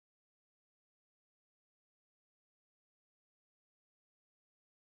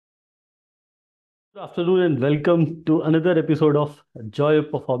Good afternoon and welcome to another episode of Joy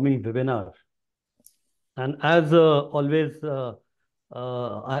of Performing webinar. And as always, as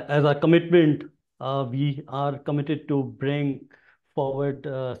our commitment, we are committed to bring forward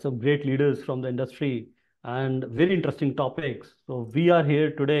some great leaders from the industry and very interesting topics. So we are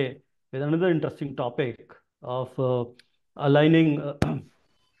here today with another interesting topic of aligning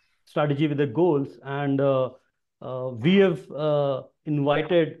strategy with the goals. And we have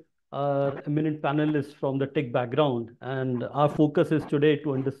invited our eminent panelists from the tech background. And our focus is today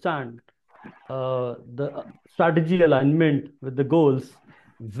to understand the strategy alignment with the goals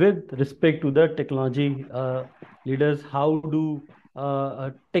with respect to the technology leaders. How do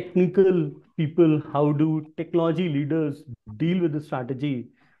technical people, how do technology leaders deal with the strategy,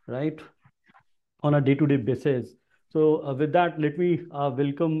 right, on a day-to-day basis? So with that, let me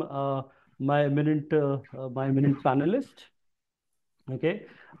welcome my eminent panelist. Okay,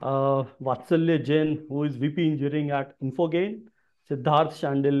 Vatsalya Jain, who is VP Engineering at Infogain, Sidharth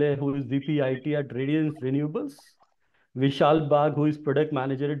Shandilya, who is VP IT at Radiance Renewables, Vishal Bagh, who is Product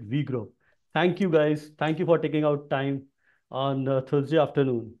Manager at V Group. Thank you, guys. Thank you for taking out time on Thursday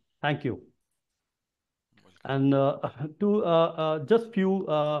afternoon. Thank you. Welcome. And to just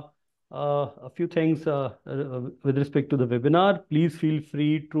a few things with respect to the webinar. Please feel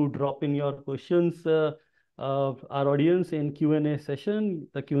free to drop in your questions. Our audience in Q&A session.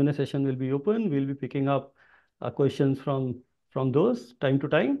 The Q&A session will be open. We'll be picking up questions from those time to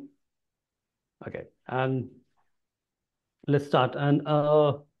time. Okay, and let's start. And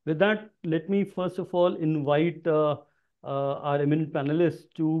with that, let me first of all invite our eminent panelists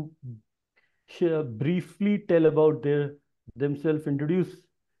to briefly tell about themselves,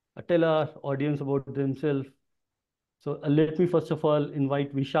 tell our audience about themselves. So let me first of all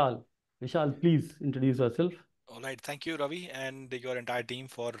invite Vishal. Vishal, please introduce yourself. All right. Thank you, Ravi, and your entire team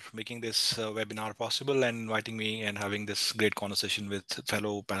for making this webinar possible and inviting me and having this great conversation with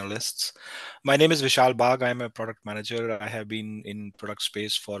fellow panelists. My name is Vishal Bagh. I'm a product manager. I have been in product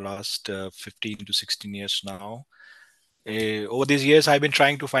space for last 15 to 16 years now. Over these years, I've been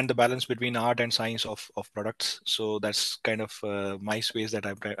trying to find the balance between art and science of products. So that's kind of my space that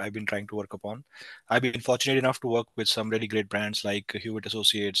I've been trying to work upon. I've been fortunate enough to work with some really great brands like Hewitt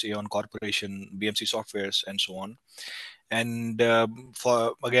Associates, Aon Corporation, BMC Softwares, and so on. And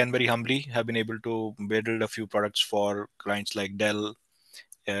for again, very humbly, have been able to build a few products for clients like Dell,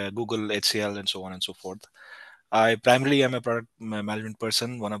 Google, HCL, and so on and so forth. I primarily am a product management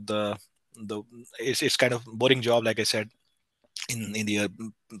person. One of the it's kind of boring job, like I said in the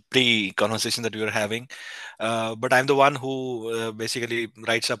pre conversation that we were having, but I'm the one who basically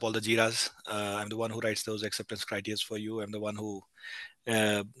writes up all the jiras. I'm the one who writes those acceptance criteria for you. I'm the one who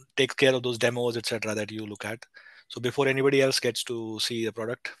uh, takes care of those demos, etc., that you look at. So before anybody else gets to see the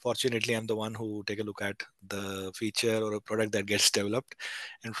product, fortunately I'm the one who take a look at the feature or a product that gets developed,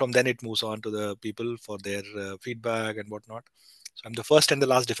 and from then it moves on to the people for their feedback and whatnot. So I'm the first and the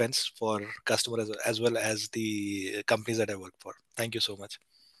last defense for customers as well as the companies that I work for. Thank you so much.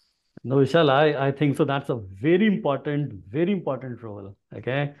 No, Vishal, I think so. That's a very important role.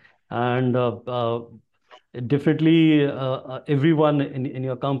 Okay. And definitely everyone in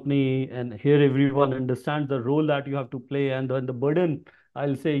your company and here everyone understands the role that you have to play and the burden,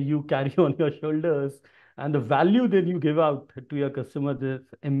 I'll say, you carry on your shoulders and the value that you give out to your customers is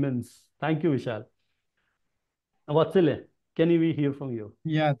immense. Thank you, Vishal. Vatsile, can we hear from you?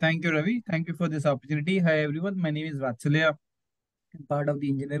 Yeah, thank you, Ravi. Thank you for this opportunity. Hi, everyone. My name is Vatsalya. I'm part of the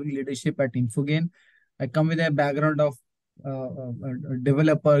engineering leadership at Infogain. I come with a background of a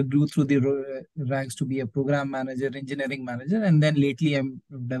developer, grew through the ranks to be a program manager, engineering manager, and then lately I'm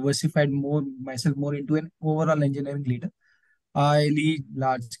diversified more myself more into an overall engineering leader. I lead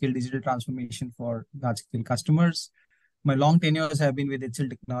large-scale digital transformation for large-scale customers. My long tenures have been with HL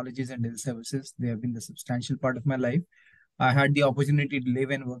Technologies and Dell Services. They have been the substantial part of my life. I had the opportunity to live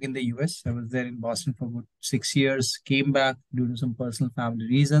and work in the US. I was there in Boston for about 6 years, came back due to some personal family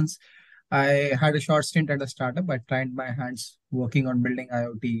reasons. I had a short stint at a startup. I tried my hands working on building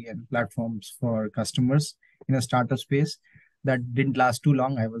IoT and platforms for customers in a startup space. That didn't last too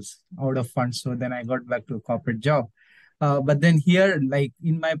long. I was out of funds. So then I got back to a corporate job. But then here, like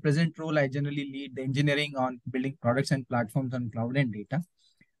in my present role, I generally lead the engineering on building products and platforms on cloud and data.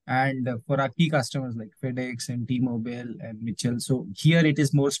 And for our key customers like FedEx and T-Mobile and Mitchell. So here it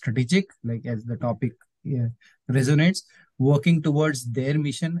is more strategic, like as the topic resonates, working towards their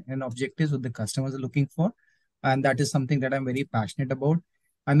mission and objectives what the customers are looking for. And that is something that I'm very passionate about.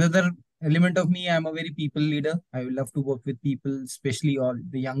 Another element of me, I'm a very people leader. I love to work with people, especially all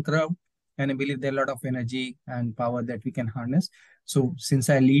the young crowd. and I believe there are a lot of energy and power that we can harness. So since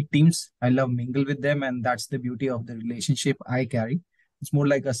I lead teams, I love mingle with them, and that's the beauty of the relationship I carry. It's more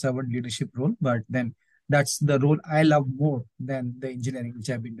like a servant leadership role, but then that's the role I love more than the engineering, which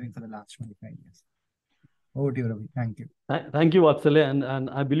I've been doing for the last 25 years. Over to you, Ravi. Thank you. Thank you, Vatsalya, and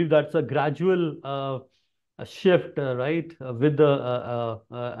I believe that's a gradual a shift, right, with the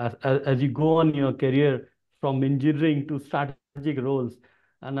as you go on your career from engineering to strategic roles,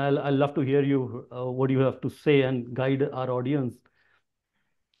 and I'll love to hear you what you have to say and guide our audience.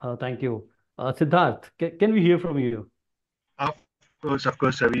 Thank you, Sidharth. Can we hear from you? Of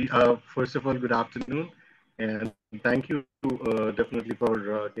course, Ravi. First of all, good afternoon, and thank you definitely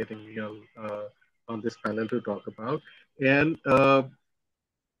for getting me on this panel to talk about. And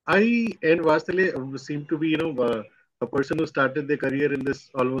I and Vastale seem to be, a person who started their career in this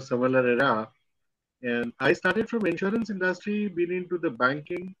almost similar era. And I started from insurance industry, been into the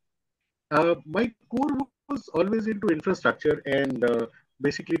banking. My core was always into infrastructure and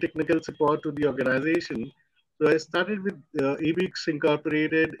basically technical support to the organization. So I started with EBIX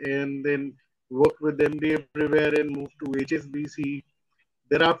Incorporated and then worked with MD everywhere and moved to HSBC.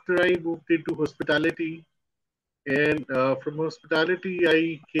 Thereafter, I moved into hospitality. And from hospitality,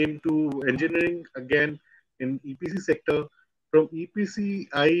 I came to engineering again in EPC sector. From EPC,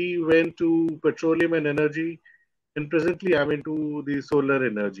 I went to petroleum and energy. And presently, I'm into the solar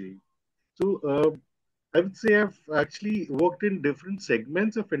energy. So I would say I've actually worked in different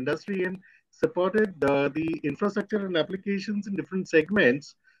segments of industry and supported the infrastructure and applications in different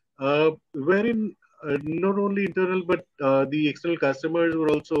segments, wherein not only internal but the external customers were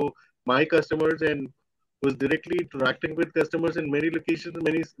also my customers and was directly interacting with customers in many locations,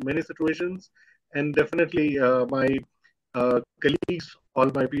 many situations, and definitely my colleagues, all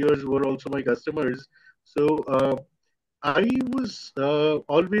my peers were also my customers. So I was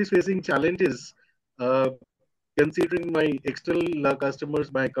always facing challenges, considering my external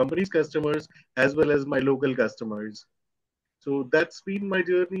customers, my company's customers, as well as my local customers. So that's been my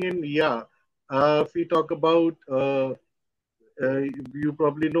journey. And yeah, if we talk about, you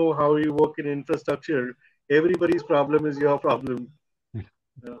probably know how you work in infrastructure. Everybody's problem is your problem.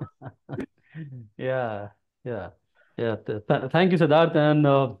 Yeah, yeah, yeah. Thank you, Siddharth. And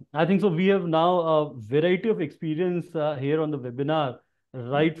I think so. We have now a variety of experience here on the webinar,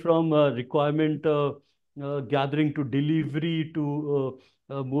 right from requirement gathering to delivery to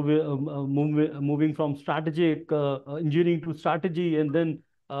moving from strategic engineering to strategy, and then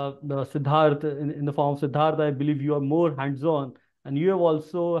Siddharth in the form of Siddharth, I believe you are more hands-on, and you have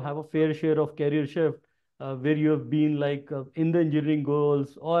also have a fair share of career shift where you have been like in the engineering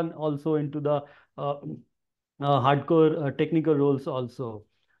goals and also into the hardcore technical roles also.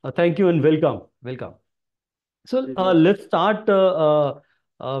 Thank you and welcome. Welcome. So let's start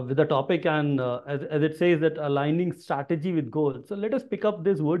with the topic, and as it says that aligning strategy with goals. So let us pick up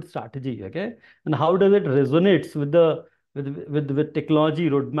this word strategy, okay? And how does it resonates with the with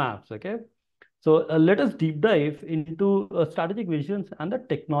technology roadmaps, okay? So let us deep dive into strategic visions and the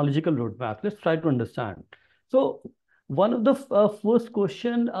technological roadmap. Let's try to understand. So one of the first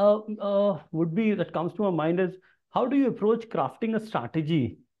question would be that comes to my mind is how do you approach crafting a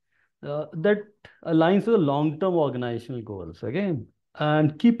strategy that aligns with the long-term organizational goals, okay?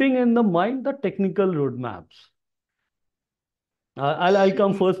 And keeping in the mind the technical roadmaps. I'll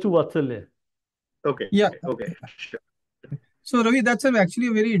come first to Vatsalya. Okay. Yeah. Okay. Sure. So, Ravi, that's actually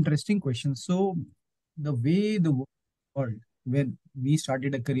a very interesting question. So, the way the world, when we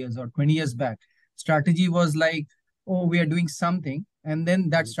started a careers or 20 years back, strategy was like, oh, we are doing something. And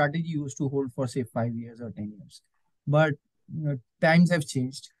then that strategy used to hold for, say, 5 years or 10 years. But times have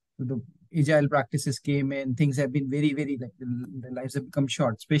changed. The agile practices came in, things have been very, very, like the lives have become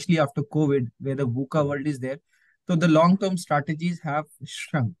short, especially after COVID, where the VUCA world is there. So, the long term strategies have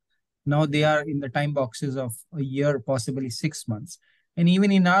shrunk. Now they are in the time boxes of a year, possibly 6 months. And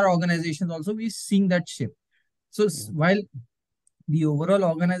even in our organizations, also, we're seeing that shift. So while the overall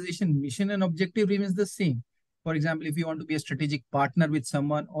organization mission and objective remains the same, for example, if you want to be a strategic partner with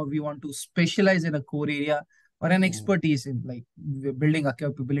someone, or we want to specialize in a core area or an expertise in like building our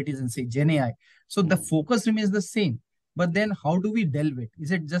capabilities in, say, Gen AI. So the focus remains the same. But then how do we delve it?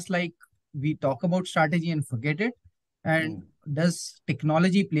 Is it just like we talk about strategy and forget it? And does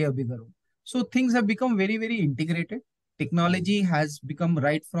technology play a bigger role? So things have become very, very integrated. Technology has become,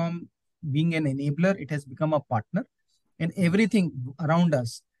 right from being an enabler, it has become a partner. And everything around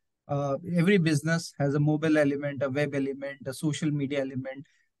us, every business has a mobile element, a web element, a social media element,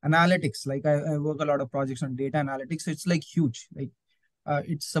 analytics. Like I work a lot of projects on data analytics. So it's like huge. Like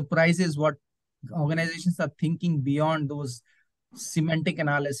it surprises what organizations are thinking beyond those semantic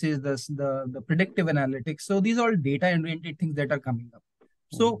analysis, the predictive analytics. So these are all data-oriented things that are coming up.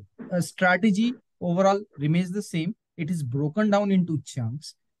 So a strategy overall remains the same. It is broken down into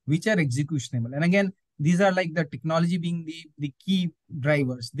chunks which are executionable. And again, these are like the technology being the key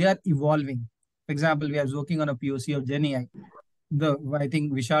drivers. They are evolving. For example, we are working on a POC of Gen AI. I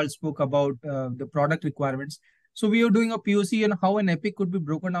think Vishal spoke about the product requirements. So we are doing a POC on how an epic could be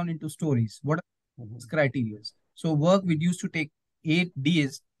broken down into stories. What are its criteria? So work we used to take 8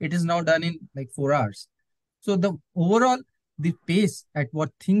 days, it is now done in like 4 hours. So the overall, the pace at what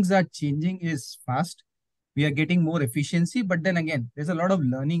things are changing is fast. We are getting more efficiency, but then again, there's a lot of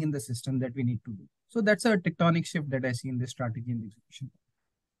learning in the system that we need to do. So that's a tectonic shift that I see in the strategy and execution.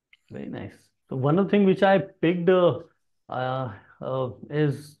 Very nice. So one of the things which I picked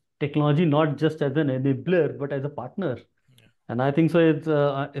is technology not just as an enabler, but as a partner. And I think so. It's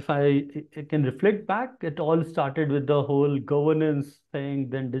if I can reflect back, it all started with the whole governance thing,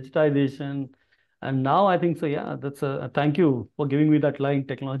 then digitization, and now I think so. Yeah, that's a thank you for giving me that line,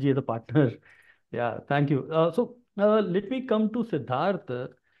 technology as a partner. Yeah, thank you. Let me come to Siddharth.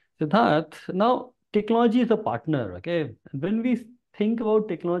 Siddharth, now technology is a partner. Okay, when we think about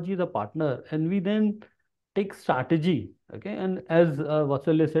technology as a partner, and we then take strategy. Okay, and as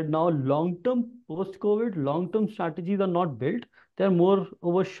Vatsalya said, now long-term post-COVID, long-term strategies are not built. They are more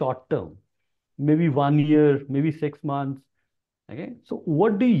over short-term, maybe 1 year, maybe 6 months. Okay, so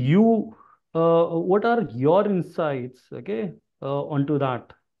what are your insights? Okay, onto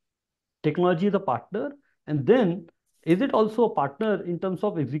that? Technology is a partner, and then is it also a partner in terms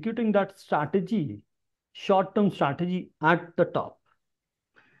of executing that strategy, short-term strategy at the top?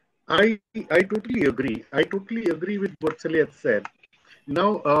 I totally agree. I totally agree with what Sally said.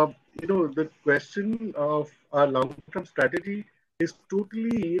 Now, the question of our long-term strategy is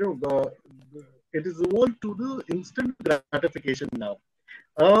totally, it is evolved to the instant gratification now.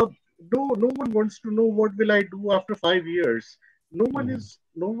 Uh, no one wants to know what will I do after 5 years. No one is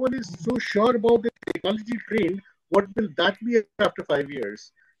so sure about the technology train. What will that be after 5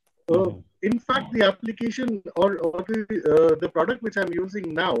 years? Uh, Mhm. in fact, the application or the product which I'm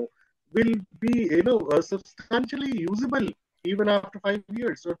using now will be substantially usable even after 5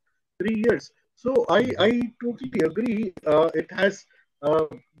 years or 3 years. So I totally agree. It has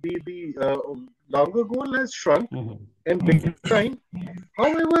the longer goal has shrunk Mhm. and big time.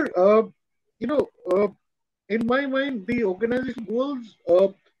 However, you know, uh, in my mind, the organization goals.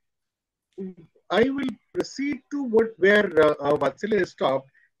 I will proceed to where Vatsalya has stopped.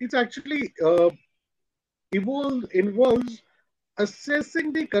 It's actually involves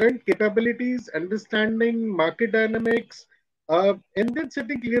assessing the current capabilities, understanding market dynamics, and then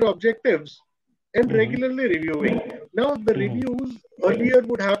setting clear objectives and Mhm. regularly reviewing. Now, the Mhm. reviews earlier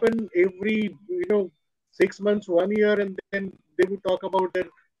would happen every 6 months, 1 year, and then they would talk about their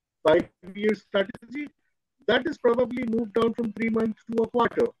 5 year strategy. That is probably moved down from 3 months to a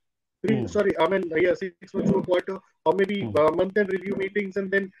quarter. Three, Mhm. sorry, I mean, yeah, 6 months to a quarter, or maybe Mhm. month-end review meetings, and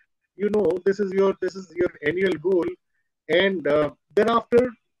then this is your annual goal, and thereafter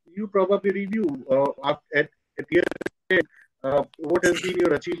you probably review at year end what has been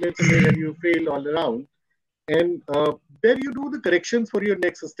your achievements and where have you failed all around, and there you do the corrections for your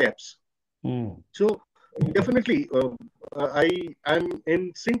next steps. Mhm. So definitely, I'm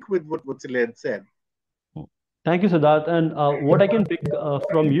in sync with what Vatsalya had said. Thank you, Siddharth. And what I can pick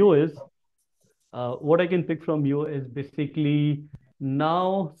from you is what I can pick from you is basically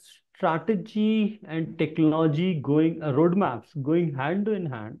now strategy and technology going roadmaps going hand in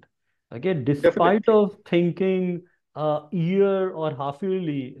hand. Okay, despite Definitely, of thinking year or half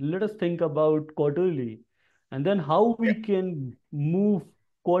yearly, let us think about quarterly, and then how we yeah, can move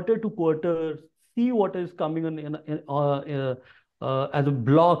quarter to quarter, see what is coming as a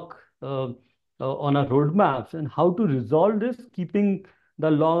block on our roadmaps, and how to resolve this, keeping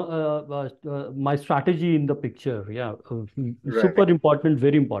the long my strategy in the picture. Yeah, super right. important,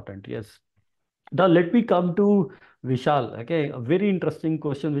 very important. Yes. Now let me come to Vishal. Okay, a very interesting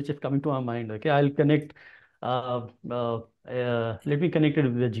question which is coming to my mind. Okay, I'll connect. Let me connect it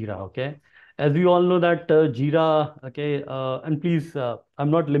with the Jira. Okay, as we all know that Jira. Okay, and please,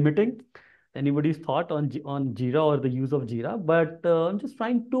 I'm not limiting anybody's thought on on Jira or the use of Jira, but I'm just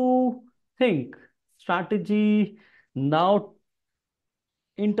trying to think strategy now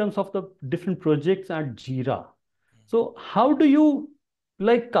in terms of the different projects at Jira. So how do you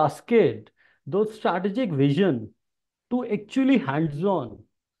like cascade those strategic vision to actually hands-on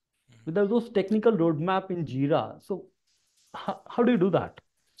with those technical roadmap in Jira? So how do you do that?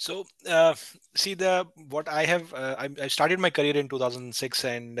 So, see the what I have. I started my career in 2006,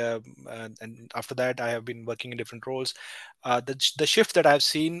 and after that, I have been working in different roles. The shift that I've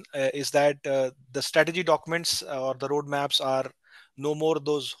seen is that the strategy documents or the roadmaps are no more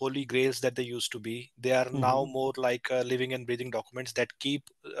those holy grails that they used to be. They are now more like living and breathing documents that keep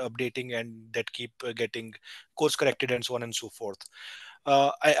updating and that keep getting course corrected and so on and so forth.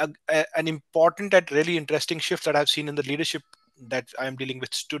 An important and really interesting shift that I've seen in the leadership that I'm dealing with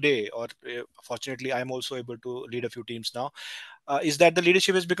today, or fortunately, I'm also able to lead a few teams now, is that the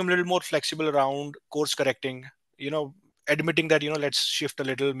leadership has become a little more flexible around course correcting. Admitting that let's shift a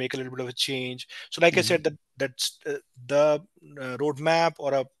little, make a little bit of a change. So, like I said, that's the roadmap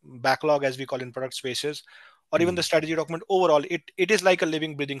or a backlog, as we call in product spaces, or even the strategy document. Overall, it is like a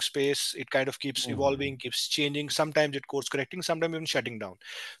living, breathing space. It kind of keeps evolving, keeps changing. Sometimes it course correcting, sometimes even shutting down.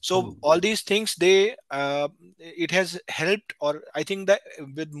 So all these things, it has helped, or I think that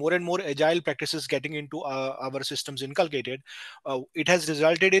with more and more agile practices getting into our systems inculcated, it has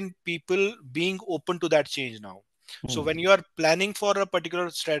resulted in people being open to that change now. So when you are planning for a particular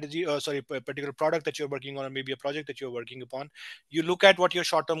strategy, a particular product that you're working on, or maybe a project that you're working upon, you look at what your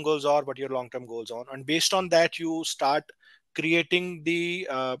short-term goals are, what your long-term goals are, and based on that, you start creating the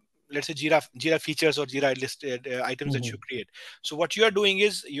let's say Jira features or Jira listed items that you create. So what you are doing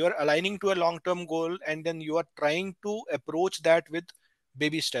is you are aligning to a long-term goal, and then you are trying to approach that with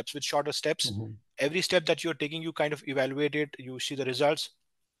baby steps, with shorter steps. Every step that you're taking, you kind of evaluate it, you see the results,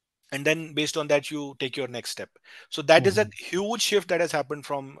 and then based on that you take your next step. So that is a huge shift that has happened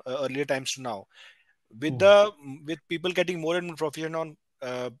from earlier times to now, with with people getting more and more proficient on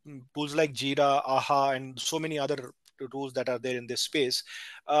tools like Jira, Aha, and so many other tools that are there in this space.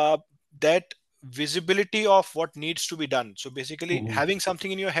 That visibility of what needs to be done. So basically, having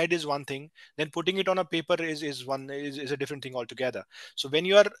something in your head is one thing, then putting it on a paper is a different thing altogether. So when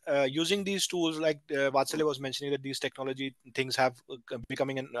you are using these tools, like Vatsalya was mentioning, that these technology things are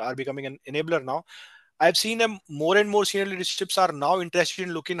becoming an enabler now. I've seen more and more senior leaderships are now interested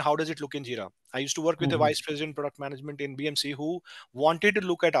in looking how does it look in Jira. I used to work with a vice president product management in BMC who wanted to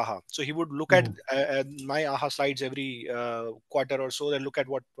look at AHA. So he would look at my AHA slides every quarter or so, and look at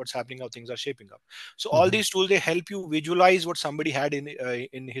what's happening, how things are shaping up. So all these tools, they help you visualize what somebody had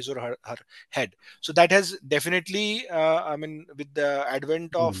in his or her head. So that has definitely, I mean, with the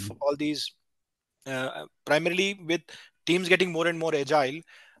advent of all these, primarily with teams getting more and more agile,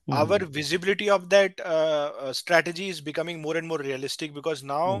 our visibility of that strategy is becoming more and more realistic, because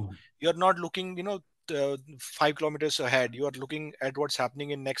now you're not looking 5 kilometers ahead. You are looking at what's happening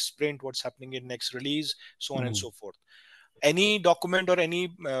in next sprint, what's happening in next release, so on and so forth. Any document or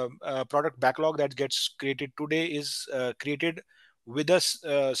any product backlog that gets created today is created with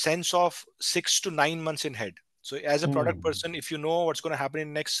a sense of 6 to 9 months in head. So as a product person, if you know what's going to happen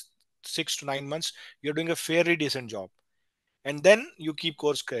in next 6 to 9 months, you're doing a fairly decent job, and then you keep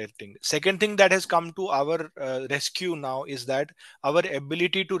course correcting. Second thing that has come to our rescue now is that our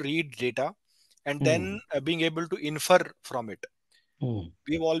ability to read data, and then being able to infer from it.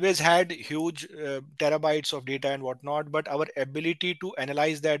 We've always had huge terabytes of data and whatnot, but our ability to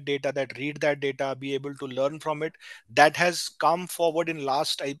analyze that data, that read that data, be able to learn from it, that has come forward in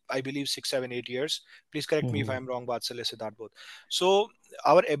last, I believe, 6, 7, 8 years. Please correct me if I'm wrong, Vatsalya, Sidharth, both. So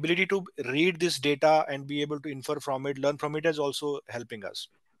our ability to read this data and be able to infer from it, learn from it, is also helping us.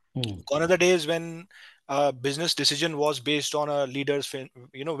 Gone are the days when business decision was based on a leader's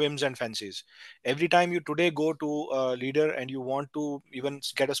whims and fancies. Every time you today go to a leader and you want to even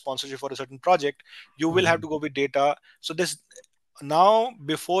get a sponsorship for a certain project, you will have to go with data. So this, now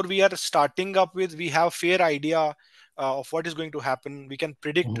before we are starting up with, we have fair idea of what is going to happen. We can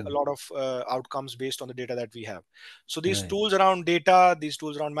predict a lot of outcomes based on the data that we have. So these tools around data, these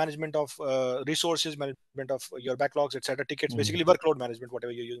tools around management of resources, management of your backlogs, etc., tickets, basically workload management,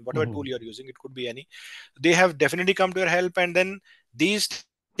 whatever you're using, whatever tool you're using, it could be any, they have definitely come to your help. And then these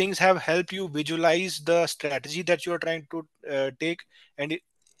things have helped you visualize the strategy that you are trying to take, and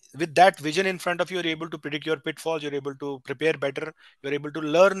with that vision in front of you, you're able to predict your pitfalls, you're able to prepare better, you're able to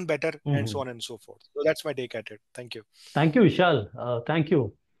learn better, and so on and so forth. So that's my take at it. Thank you. Thank you, Vishal. Thank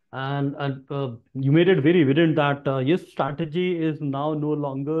you. And you made it very evident that yes, strategy is now no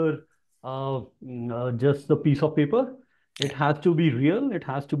longer just a piece of paper. It has to be real. It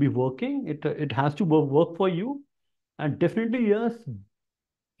has to be working. It has to work for you. And definitely, yes,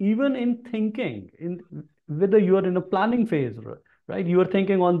 even in thinking, in whether you are in a planning phase, right? You are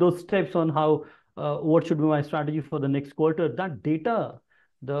thinking on those steps on how what should be my strategy for the next quarter. That data,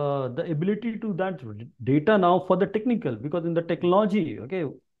 the ability to that data now for the technical, because in the technology, okay,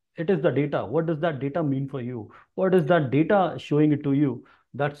 it is the data. What does that data mean for you? What is that data showing it to you?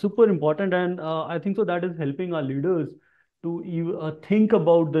 That's super important, and I think so that is helping our leaders to think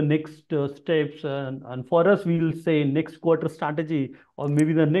about the next steps, and for us, we'll say next quarter strategy or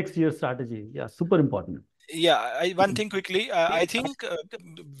maybe the next year strategy. Yeah, super important. Yeah, one thing quickly. I think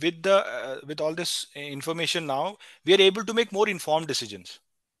with all this information now, we are able to make more informed decisions.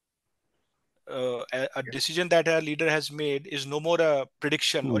 A decision that a leader has made is no more a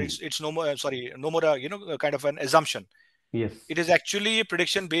prediction, or Hmm. it's no more sorry, no more a a kind of an assumption. Yes. It is actually a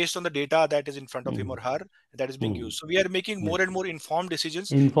prediction based on the data that is in front of him Hmm. or her that is being Hmm. used. So we are making Yes. more and more informed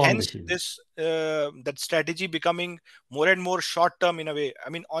decisions. Informed Hence, decision. this that strategy becoming more and more short term in a way. I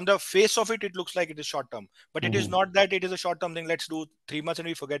mean, on the face of it, it looks like it is short term, but it is Hmm. not that it is a short term thing. Let's do 3 months and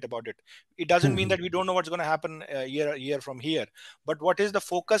we forget about it. It doesn't mean that we don't know what's going to happen year from here. But what is the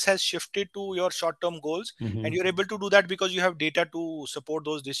focus has shifted to your short term goals, and Hmm. you're able to do that because you have data to support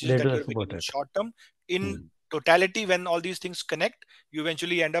those decisions that Data you're making support in it. short term. In Hmm. totality, when all these things connect, you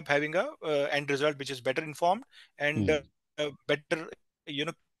eventually end up having a end result which is better informed and Hmm. better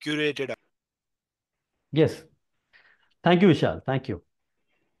curated. Yes. Thank you, Vishal. Thank you.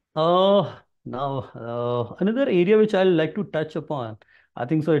 Now, another area which I'll like to touch upon, I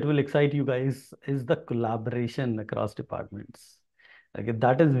think so it will excite you guys, is the collaboration across departments. Okay,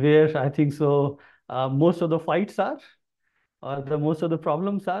 that is where I think so most of the fights are, or the most of the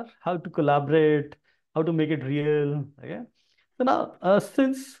problems are, how to collaborate, how to make it real. Okay. So now,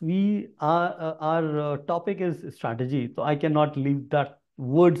 since we are our topic is strategy, so I cannot leave that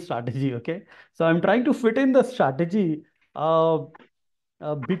word strategy. Okay. So I'm trying to fit in the strategy uh,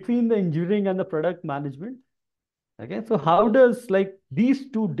 between the engineering and the product management. Okay, so how does like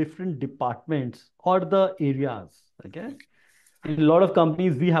these two different departments or the areas? Okay, Okay. in a lot of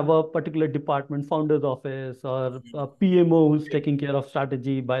companies we have a particular department, founder's office, or a PMO who's taking care of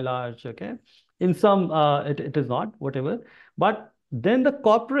strategy by large. Okay, in some it is not, whatever, but then the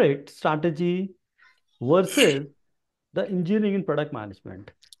corporate strategy versus the engineering and product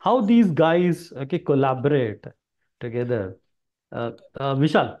management, how these guys okay collaborate together.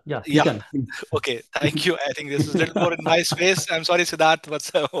 Vishal, yeah, you Yeah. can. Please. Okay. Thank you. I think this is a little more in my space. I'm sorry, Siddharth.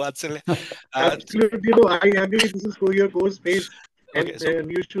 Vatsalya. So, Absolutely, I agree. This is for your core space, okay. So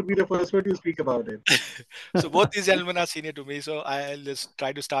and you should be the first one to speak about it. so both these gentlemen are senior to me, so I'll just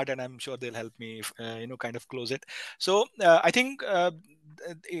try to start, and I'm sure they'll help me kind of close it. So I think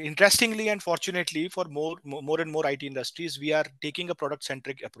interestingly and fortunately for more and more IT industries, we are taking a product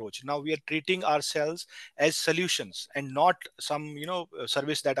centric approach. Now we are treating ourselves as solutions and not some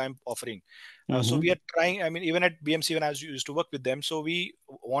service that I'm offering. So we Mm-hmm. are trying, I mean, even at BMC when I used to work with them, so we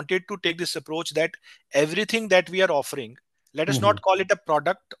wanted to take this approach that everything that we are offering, let us Mm-hmm. not call it a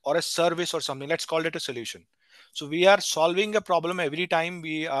product or a service or something, let's call it a solution. So we are solving a problem every time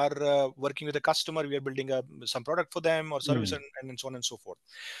we are working with a customer, we are building some product for them or service, and so on and so forth.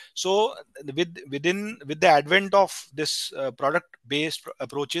 So with the advent of this product based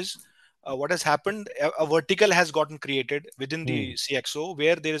approaches, what has happened, a vertical has gotten created within the CXO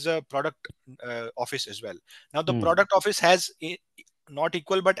where there is a product office as well. Now the Mm-hmm. product office has not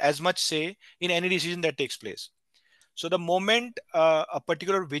equal but as much say in any decision that takes place. So the moment a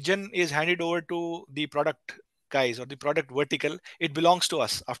particular vision is handed over to the product guys or the product vertical, it belongs to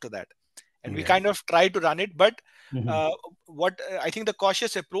us after that. And we Yeah. kind of try to run it. But Mm-hmm. uh, what I think the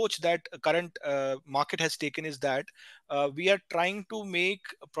cautious approach that current market has taken is that we are trying to make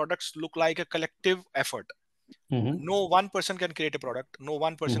products look like a collective effort. Mm-hmm. No one person can create a product, no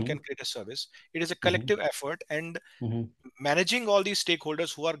one person Mm-hmm. can create a service. It is a Mm-hmm. collective effort, and Mm-hmm. managing all these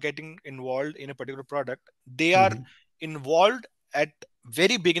stakeholders who are getting involved in a particular product, they are Mm-hmm. involved at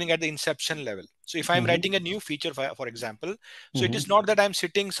very beginning, at the inception level. So if I'm Mm-hmm. writing a new feature for example, so it is Mm-hmm. not that I'm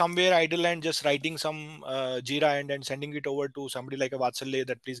sitting somewhere idle and just writing some Jira and sending it over to somebody like a Vatsalya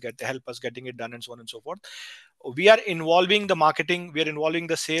that please get help us getting it done and so on and so forth. We are involving the marketing, we are involving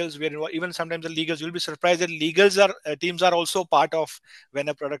the sales, even sometimes the legals. You'll be surprised that legals are teams are also part of when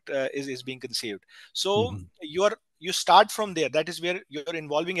a product is being conceived. So Mm-hmm. you start from there, that is where you're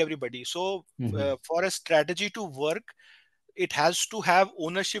involving everybody. So Mm-hmm. for a strategy to work, it has to have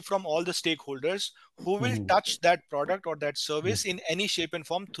ownership from all the stakeholders who will Mm-hmm. touch that product or that service in any shape and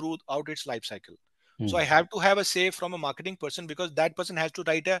form throughout its life cycle. So I Mm-hmm. have to have a say from a marketing person, because that person has to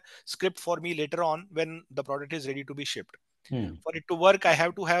write a script for me later on when the product is ready to be shipped. For it to work, I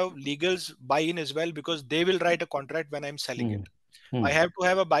have to have legals buy in as well, because they will write a contract when I'm selling it. I Mm-hmm. have to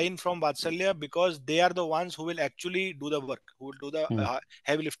have a buy-in from Vatsalya, because they are the ones who will actually do the work, who will do the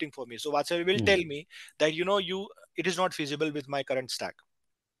heavy lifting for me. So Vatsalya will tell me that it is not feasible with my current stack.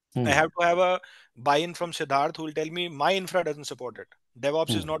 I Mm-hmm. have to have a buy-in from Sidharth, who will tell me my infra doesn't support it.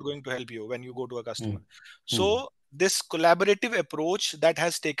 DevOps is not going to help you when you go to a customer. Hmm. So this collaborative approach that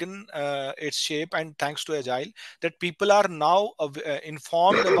has taken its shape, and thanks to Agile, that people are now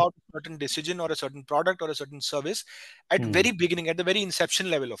informed about a certain decision or a certain product or a certain service at very beginning, at the very inception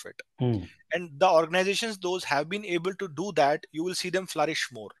level of it. And the organizations those have been able to do that, you will see them flourish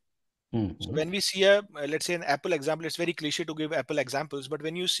more. So when we see let's say an Apple example, it's very cliche to give Apple examples, but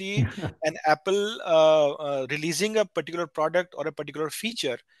when you see an Apple releasing a particular product or a particular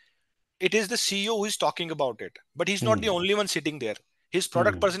feature, it is the CEO who is talking about it, but he's not the only one sitting there. His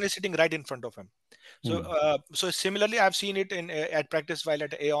product person is sitting right in front of him. So similarly, I've seen it in at practice while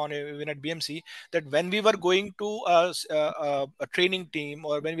at Aon, even at BMC, that when we were going to a training team,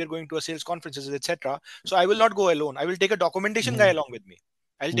 or when we are going to a sales conferences, etc. So I will not go alone. I will take a documentation guy along with me.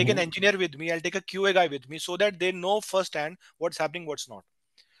 I'll take an engineer with me. I'll take a QA guy with me, so that they know firsthand what's happening, what's not.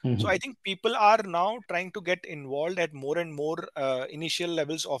 So I think people are now trying to get involved at more and more initial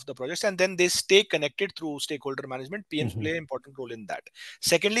levels of the projects, and then they stay connected through stakeholder management. PMs play an important role in that.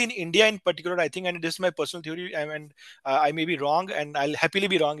 Secondly, in India in particular, I think, and this is my personal theory, and I may be wrong, and I'll happily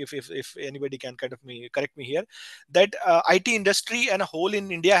be wrong if anybody can kind of correct me here, that IT industry and a whole in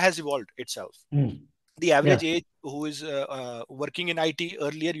India has evolved itself. The average age who is working in IT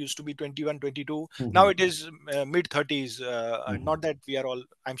earlier used to be 21, 22. Now it is mid 30s. Not that we are all,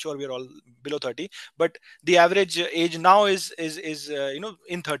 I'm sure we are all below 30, but the average age now is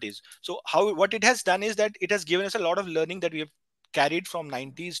in 30s. So what it has done is that it has given us a lot of learning that we have carried from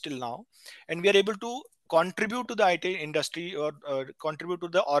 90s till now, and we are able to contribute to the IT industry, or contribute to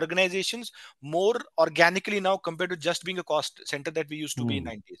the organizations more organically now, compared to just being a cost center that we used to be in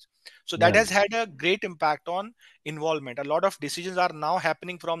 90s. So that has had a great impact on involvement. A lot of decisions are now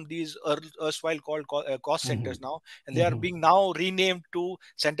happening from these erstwhile called cost centers now, and they are being now renamed to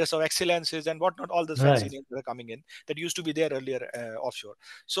centers of excellences and whatnot, all those fancy names that are coming in that used to be there earlier offshore.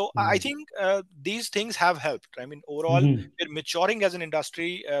 So I think these things have helped. I mean, overall, we're maturing as an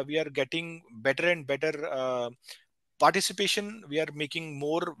industry. We are getting better and better participation. We are making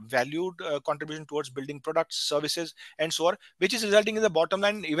more valued contribution towards building products, services, and so on, which is resulting in the bottom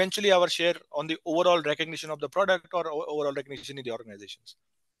line, eventually our share on the overall recognition of the product, or overall recognition in the organizations.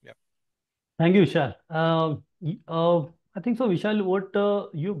 Yeah. Thank you, Vishal. I think so, Vishal, what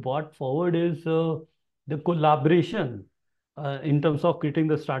you brought forward is the collaboration in terms of creating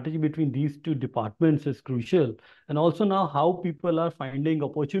the strategy between these two departments is crucial. And also now how people are finding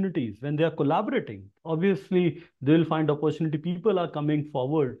opportunities when they are collaborating. Obviously, they will find opportunity. People are coming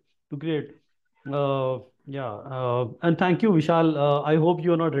forward to create. And thank you, Vishal. I hope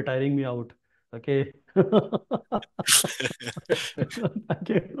you are not retiring me out. Okay. Thank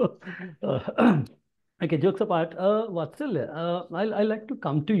you. Okay, jokes apart, Vatsalya, I like to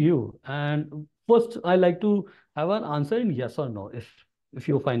come to you, and first I like to have an answer in yes or no, if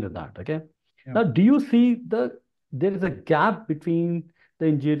you're fine with that. Okay. Yeah. Now, do you see there is a gap between the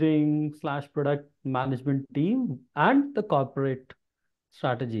engineering / product management team and the corporate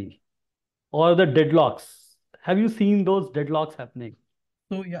strategy, or the deadlocks? Have you seen those deadlocks happening?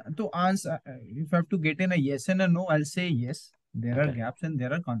 So yeah, to answer, if I have to get in a yes and a no, I'll say yes. There are Okay. gaps and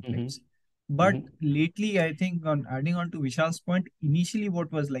there are conflicts. But lately, I think, on adding on to Vishal's point, initially what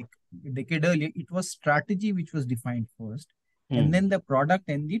was like a decade earlier, it was strategy which was defined first, and then the product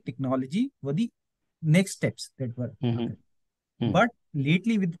and the technology were the next steps that were occurring. But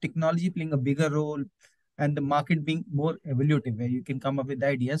lately, with technology playing a bigger role and the market being more evolutive, where you can come up with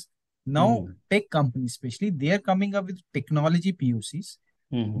ideas, now tech companies especially, they are coming up with technology POCs.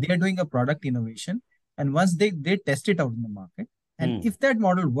 They are doing a product innovation, and once they test it out in the market, and if that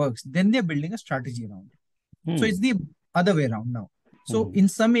model works, then they're building a strategy around it. So it's the other way around now. So in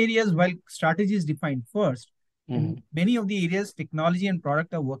some areas, while strategy is defined first, in many of the areas, technology and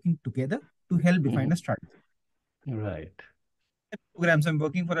product are working together to help define a strategy. Right. Programs, I'm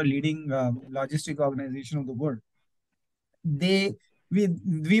working for a leading logistic organization of the world.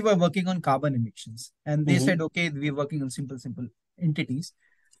 We were working on carbon emissions, and they said, okay, we're working on simple entities.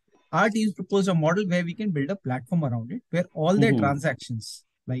 Our teams proposed a model where we can build a platform around it, where all their transactions,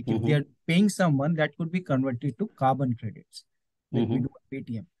 like if they are paying someone, that could be converted to carbon credits, like we do on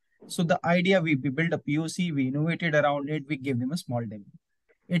Paytm. So the idea, we built a POC, we innovated around it, we gave them a small demo.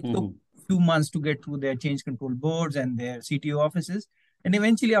 It took few months to get through their change control boards and their CTO offices. And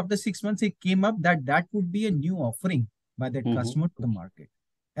eventually, after 6 months, it came up that would be a new offering by that customer to the market.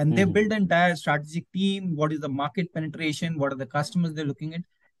 And they built an entire strategic team. What is the market penetration? What are the customers they're looking at?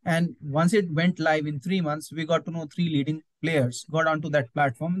 And once it went live in 3 months, we got to know 3 leading players got onto that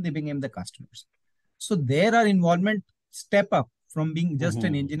platform and they became the customers. So there our involvement step up From being just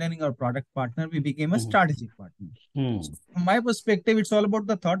an engineering or product partner, we became a strategic partner. So from my perspective, it's all about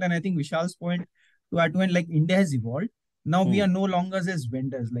the thought. And I think Vishal's point to add to it, like India has evolved. Now we are no longer as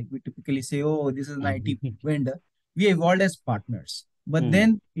vendors, like we typically say, oh, this is an IT vendor. We evolved as partners. But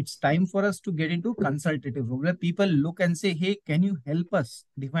then it's time for us to get into consultative role where people look and say, hey, can you help us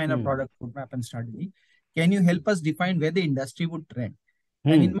define a product roadmap and strategy? Can you help us define where the industry would trend?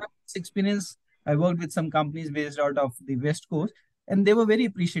 And in my experience, I worked with some companies based out of the West Coast, and they were very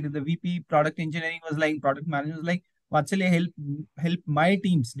appreciative. The VP product engineering was like, product manager was like, Vatsalya, help my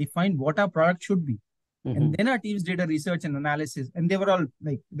teams define what our product should be. And then our teams did a research and analysis, and they were all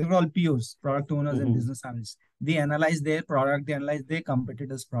POs, product owners and business analysts. They analyzed their product, they analyzed their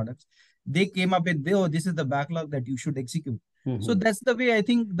competitors' products. They came up with, oh, this is the backlog that you should execute. So that's the way I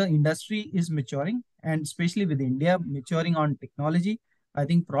think the industry is maturing, and especially with India maturing on technology. I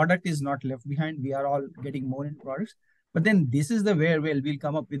think product is not left behind. We are all getting more in products. But then this is the where we'll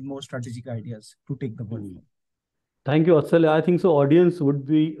come up with more strategic ideas to take the world forward. Thank you, Vatsalya. I think so. Audience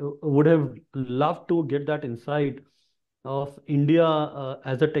would have loved to get that insight of India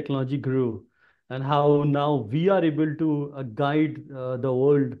as a technology guru, and how now we are able to guide the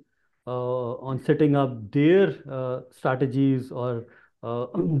world on setting up their strategies, or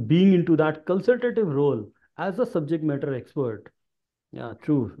being into that consultative role as a subject matter expert. Yeah,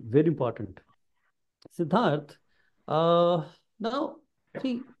 true. Very important. Siddharth, now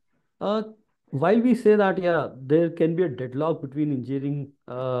see, uh, while we say that, yeah, there can be a deadlock between engineering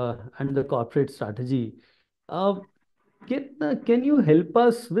and the corporate strategy, uh, can you help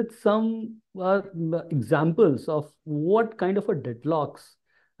us with some examples of what kind of a deadlocks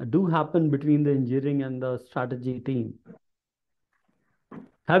do happen between the engineering and the strategy team?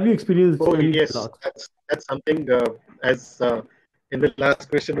 Have you experienced Oh, any yes, deadlocks? that's something as in the last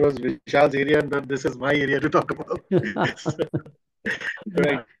question was Vishal's area, and then this is my area to talk about.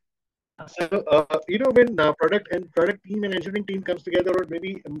 Right. So, when product team and engineering team comes together, or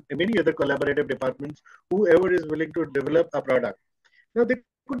maybe many other collaborative departments, whoever is willing to develop a product. Now, there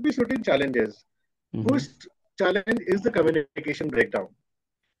could be certain challenges. First challenge is the communication breakdown.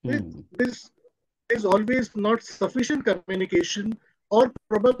 This is always not sufficient communication, or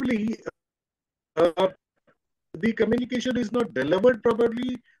probably uh, the communication is not delivered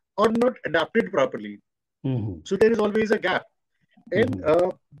properly or not adapted properly. So there is always a gap. And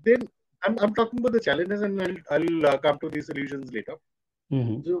then I'm talking about the challenges, and I'll come to the solutions later.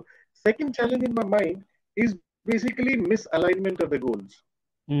 So second challenge in my mind is basically misalignment of the goals.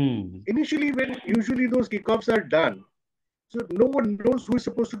 Initially, when usually those kickoffs are done, so no one knows who is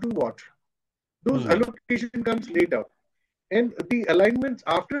supposed to do what. Those allocation comes later. And the alignments,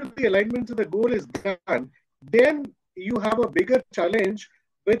 after the alignments of the goal is done, then you have a bigger challenge,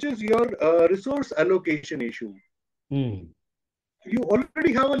 which is your resource allocation issue. You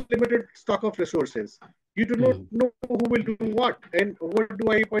already have a limited stock of resources. You do not know who will do what and what do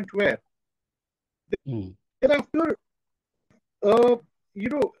I point where. Thereafter,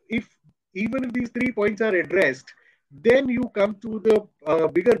 if even if these 3 points are addressed, then you come to the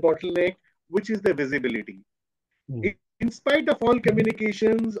bigger bottleneck, which is the visibility. In spite of all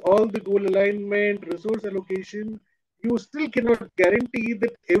communications, all the goal alignment, resource allocation, you still cannot guarantee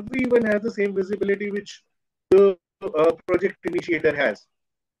that everyone has the same visibility which the project initiator has.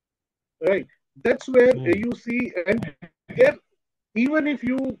 Right. That's where you see, and there, even if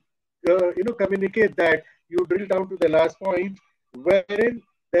you communicate that, you drill down to the last point, wherein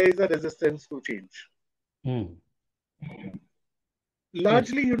there is a resistance to change.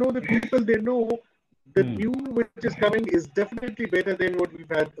 Largely, the people, they know the new which is coming is definitely better than what we've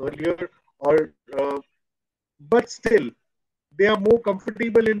had earlier, or but still they are more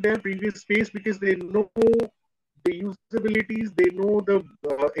comfortable in their previous space because they know the usabilities, they know the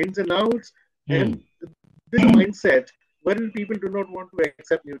ins and outs, and this mindset wherein people do not want to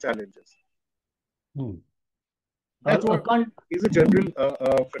accept new challenges. That's what is a general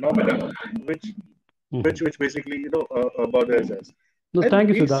phenomenon which basically bothers us. No, And thank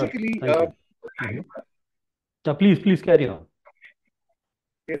you, basically, Siddharth. Please carry on.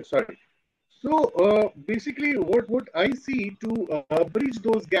 Yeah, sorry. So basically, what I see to bridge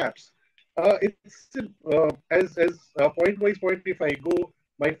those gaps, it's as point wise point. If I go,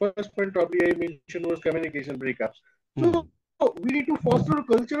 my first point probably I mentioned was communication breakups. So we need to foster a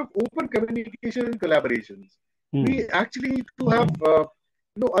culture of open communication and collaborations. We actually need to have a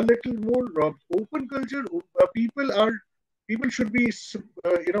little more open culture. People should be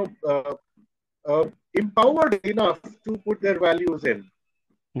empowered enough to put their values in,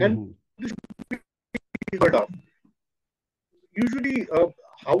 and this should be heard of. Usually,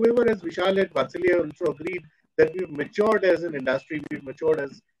 however, as Vishal and Vatsalya also agreed, that we've matured as an industry, we've matured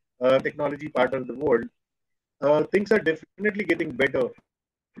as a technology part of the world. Things are definitely getting better.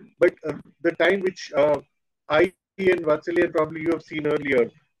 But the time which I and Vatsalya and probably you have seen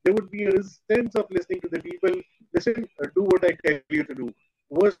earlier, there would be a resistance of listening to the people. Listen, do what I tell you to do.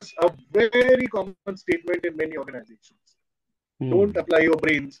 Was a very common statement in many organizations. Don't apply your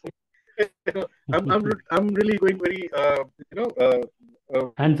brains. I'm really going very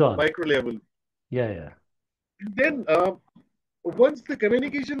Hands-on. micro level. Yeah. Then once the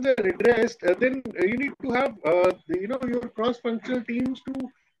communications are addressed, then you need to have your cross-functional teams to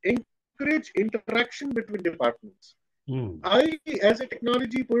encourage interaction between departments. I, as a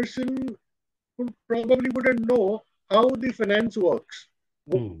technology person, probably wouldn't know how the finance works.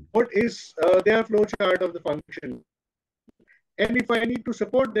 What is their flow chart of the function? And if I need to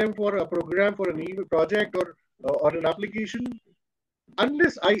support them for a program, for a new project or an application,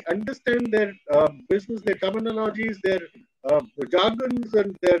 unless I understand their business, their terminologies, their jargons,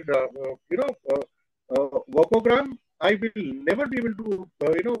 and their work program, I will never be able to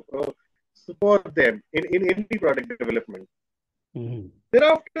support them in any product development.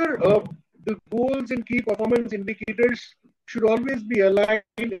 Thereafter, the goals and key performance indicators should always be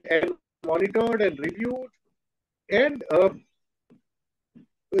aligned and monitored and reviewed, and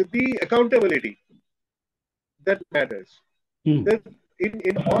the accountability that matters. That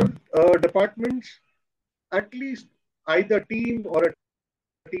in all departments, at least either team or a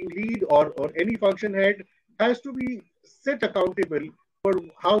team lead or any function head has to be set accountable for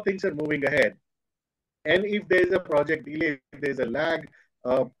how things are moving ahead. And if there is a project delay, if there is a lag,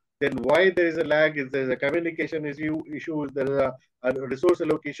 then why there is a lag? Is there a communication issue? Is there a resource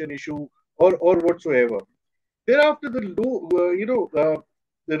allocation issue, or whatsoever? Thereafter, the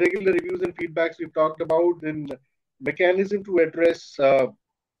regular reviews and feedbacks we've talked about, then mechanism to address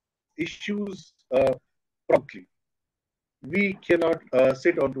issues promptly. We cannot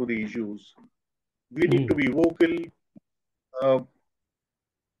sit onto the issues. We need to be vocal.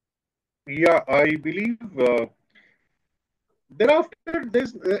 I believe thereafter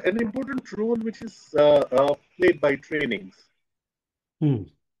there's an important role which is played by trainings.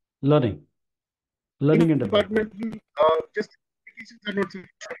 Learning and development. Justifications are not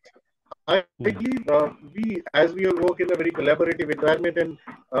sufficient. I believe as we all work in a very collaborative environment, and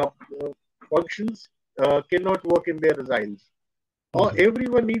functions cannot work in their silos.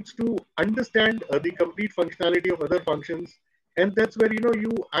 Everyone needs to understand the complete functionality of other functions, and that's where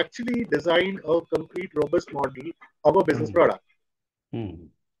you actually design a complete robust model of a business product.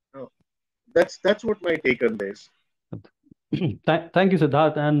 That's what my take on this. Thank you,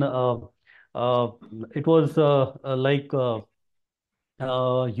 Sidharth. And it was like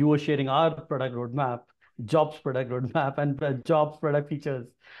you were sharing our product roadmap, jobs product roadmap, and jobs product features.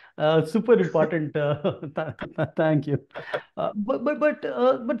 Super important. Thank you.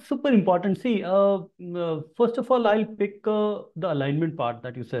 But super important. See, first of all, I'll pick the alignment part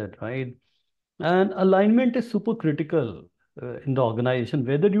that you said, right? And alignment is super critical in the organization.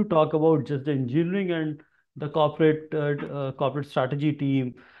 Whether you talk about just the engineering and the corporate strategy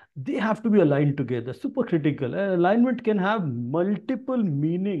team, they have to be aligned together. Super critical. Alignment can have multiple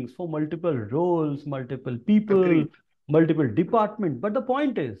meanings for multiple roles, multiple people, Agreed. multiple departments. But the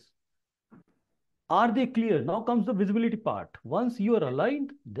point is, are they clear? Now comes the visibility part. Once you are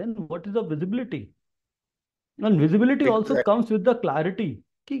aligned, then what is the visibility? And visibility also comes with the clarity.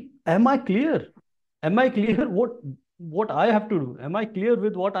 Am I clear? Am I clear what I have to do? Am I clear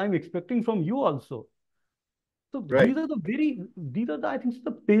with what I'm expecting from you also? So Right. these are the, I think,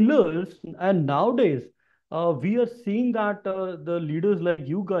 the pillars. And nowadays, we are seeing that the leaders like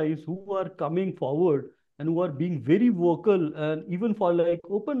you guys who are coming forward and who are being very vocal, and even for like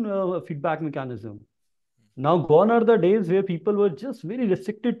open feedback mechanism. Now gone are the days where people were just very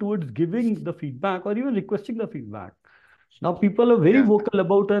restricted towards giving the feedback or even requesting the feedback. Now people are very vocal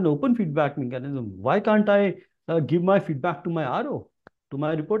about an open feedback mechanism. Why can't I give my feedback to my RO, to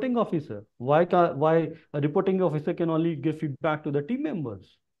my reporting officer? Why a reporting officer can only give feedback to the team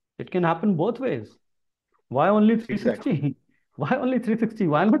members? It can happen both ways. Why only 360? Exactly. Why only 360?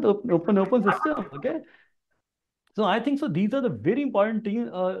 Why not open system? Okay. So I think so. These are the very important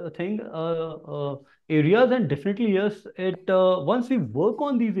areas, and definitely yes. Once we work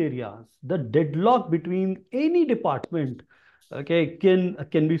on these areas, the deadlock between any department, okay,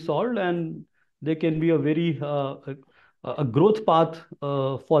 can be solved, and there can be a very a growth path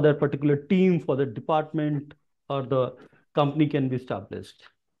for that particular team, for the department, or the company can be established.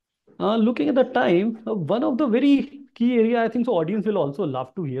 Looking at the time, one of the very key area, I think so audience will also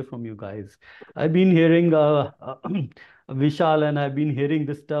love to hear from you guys. I've been hearing Vishal, and I've been hearing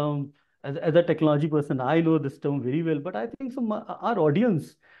this term as a technology person, I know this term very well, but I think our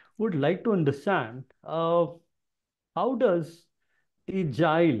audience would like to understand how does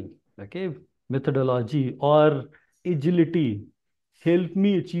agile, okay, methodology or agility help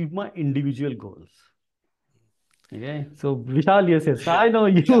me achieve my individual goals. Okay, so Vishal, yes, I know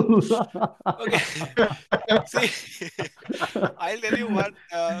Yeah. you. Okay. See, I'll tell you what.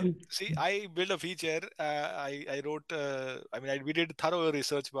 See, I built a feature. I wrote. We did thorough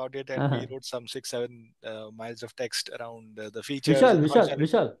research about it, and we Uh-huh. wrote some 6, 7 miles of text around the features Vishal, and Vishal,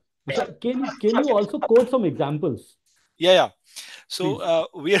 functionality. Vishal, Vishal, can you also quote some examples, Yeah, yeah. So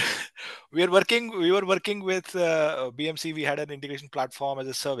please? we are we are working. We were working with BMC. We had an integration platform as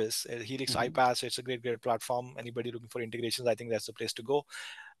a service, Helix Mhm. iPaaS. It's a great platform. Anybody looking for integrations, I think that's the place to go.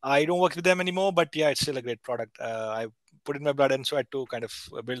 I don't work with them anymore, but yeah, it's still a great product. I put in my blood and sweat to kind of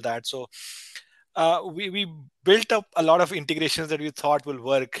build that. So we built up a lot of integrations that we thought will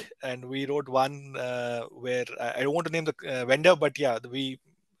work, and we wrote one where I don't want to name the vendor, but yeah, we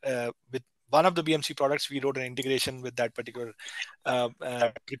with one of the BMC products, we wrote an integration with that particular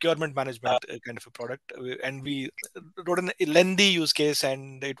procurement management kind of a product, and we wrote a lengthy use case,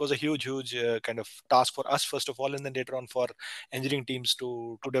 and it was a huge kind of task for us first of all, and then later on for engineering teams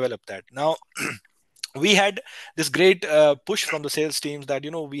to develop that. Now we had this great push from the sales teams that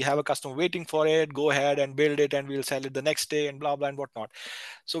we have a customer waiting for it, go ahead and build it and we'll sell it the next day and blah blah and whatnot.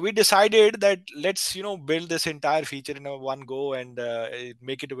 So we decided that let's build this entire feature in a one go and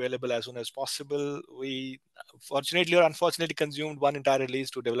make it available as soon as possible. We fortunately or unfortunately consumed one entire release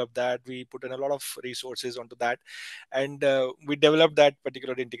to develop that. We put in a lot of resources onto that, and we developed that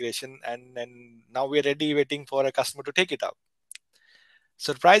particular integration, and now we're ready waiting for a customer to take it up.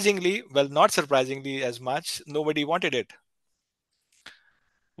 Surprisingly, well, not surprisingly as much, nobody wanted it.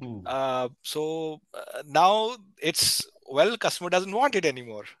 Mm. Now it's, well, customer doesn't want it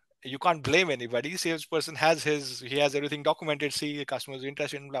anymore. You can't blame anybody. Salesperson he has everything documented. See, the customer is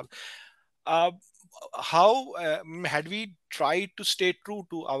interested in blah. Uh, how had we tried to stay true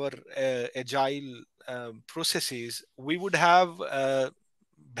to our agile processes, we would have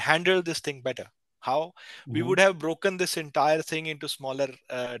handled this thing better. How we would Mhm. have broken this entire thing into smaller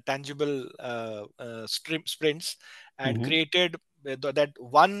tangible sprints and Mhm. created that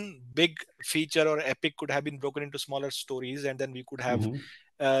one big feature or epic could have been broken into smaller stories, and then we could have Mhm.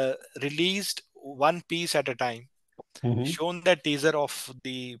 uh, released one piece at a time, Mhm. shown that teaser of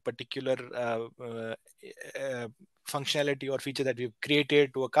the particular uh, functionality or feature that we've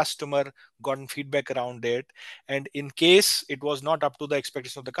created to a customer, gotten feedback around it, and in case it was not up to the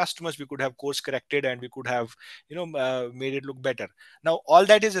expectation of the customers, we could have course corrected and we could have made it look better. Now all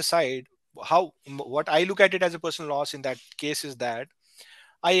that is aside, what I look at it as a personal loss in that case is that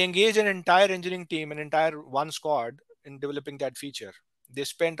I engage an entire engineering team, an entire one squad in developing that feature. They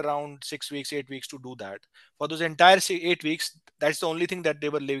spent around 6 weeks, 8 weeks to do that. For those entire 8 weeks, that's the only thing that they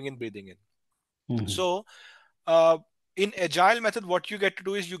were living and breathing in. Mhm. So, uh, in agile method, what you get to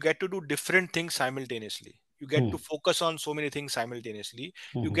do is you get to do different things simultaneously. You get to Mhm. focus on so many things simultaneously.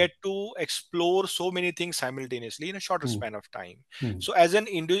 You Mhm. get to explore so many things simultaneously in a shorter Mhm. span of time. Mhm. So, as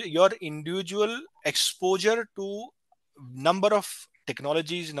your individual exposure to number of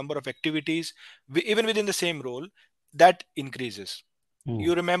technologies, number of activities, even within the same role, that increases.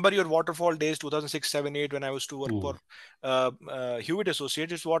 You Mhm. remember your waterfall days 2006 7 8 when I was to work for Mhm. Hewitt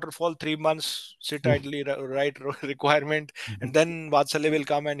Associates. It's waterfall, 3 months sit Mhm. idly, right requirement, and then Vatsalya will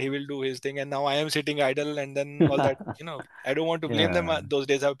come and he will do his thing, and now I am sitting idle, and then all that. I don't want to blame them. Yeah, Those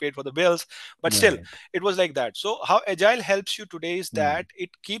days I've paid for the bills, but still right. it was like that. So how agile helps you today is Mhm. that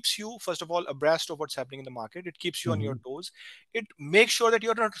it keeps you first of all abreast of what's happening in the market. It keeps you on your Mhm. toes. It makes sure that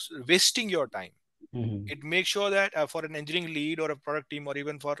you're not wasting your time. Mhm. It makes sure that for an engineering lead or a product team or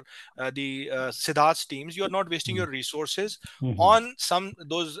even for the Sidharth teams, you're not wasting your resources Mhm. on some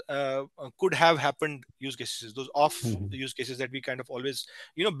those could have happened use cases, those off Mhm. use cases that we kind of always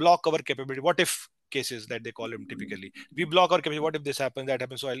block our capability. What if cases that they call them typically, we block our capability. What if this happens, that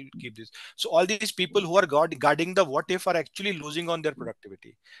happens, so I'll keep this. So all these people who are guarding the what if are actually losing on their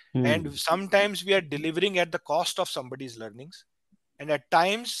productivity, and Mhm. sometimes we are delivering at the cost of somebody's learnings, and at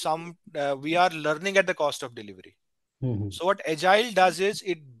times some we are learning at the cost of delivery. Mhm. So what agile does is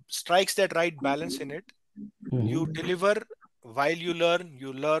it strikes that right balance in it. You Mhm. deliver while you learn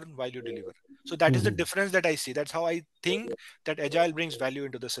while you deliver. So that is the Mhm. difference that I see. That's how I think that agile brings value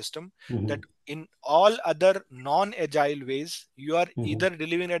into the system. That Mhm. in all other non-agile ways, you are Mhm. either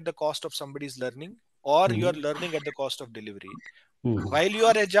delivering at the cost of somebody's learning, or you are Mhm. learning at the cost of delivery. Mhm. While you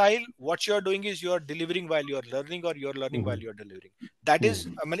are agile, what you are doing is you are delivering while you are learning, or you are learning while Mhm. you are delivering. That is,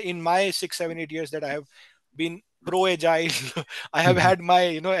 Mhm. I mean, in my 6 7 8 years that I have been pro agile. I have had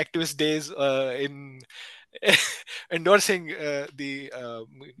my activist days in endorsing the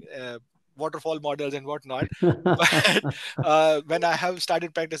waterfall models and whatnot. But when I have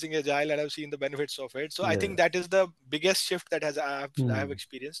started practicing agile and I've seen the benefits of it, so I think Yes. that is the biggest shift that I have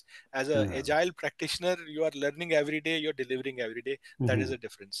experienced as a Yeah. agile practitioner. You are learning every day, you're delivering every day. That is Mhm. a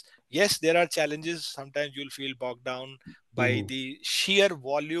difference. Yes, there are challenges. Sometimes you'll feel bogged down by Mhm. the sheer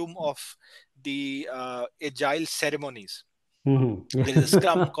volume of the agile ceremonies. Mhm. There is a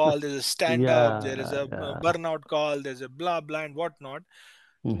scrum call, there's a stand up, there is Yeah. a Yeah. burnout call, there's a blah blah and whatnot.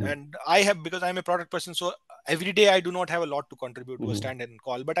 Mhm. And I have, because I'm a product person, so every day I do not have a lot to contribute to a Mhm. stand and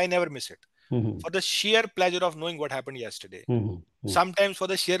call, but I never miss it Mhm. for the sheer pleasure of knowing what happened yesterday. Mhm. Sometimes for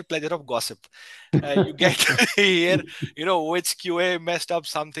the sheer pleasure of gossip. You get to hear, which QA messed up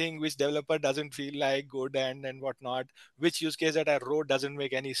something, which developer doesn't feel like good and whatnot, which use case that I wrote doesn't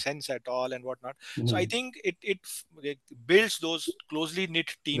make any sense at all and whatnot. So I Mhm. think it builds those closely knit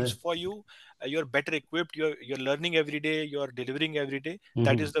teams Yeah. for you. You're better equipped. You're learning every day. You're delivering every day.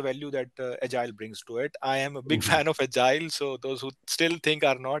 That is Mhm. the value that Agile brings to it. I am a big Mhm. fan of Agile. So those who still think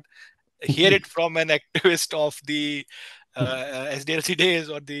are not, hear it from an activist of the SDLC days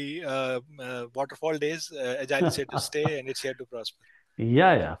or the waterfall days. Agile is here to stay and it's here to prosper.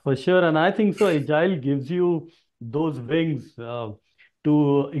 Yeah, yeah, for sure. And I think so Agile gives you those wings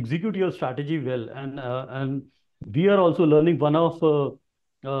to execute your strategy well. And we are also learning one of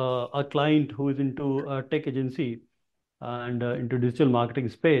a client who is into a tech agency and into digital marketing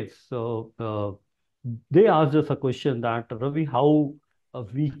space. So they asked us a question that, Ravi, how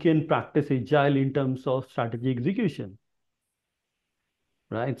we can practice Agile in terms of strategy execution.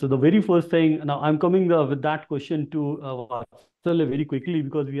 Right. So the very first thing, now I'm coming with that question to Vatsalya very quickly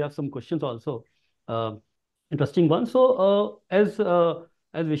because we have some questions also, uh, interesting ones. So as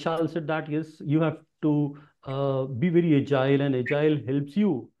Vishal said that yes, you have to be very agile, and agile helps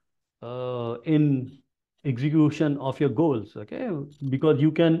you in execution of your goals. Okay, because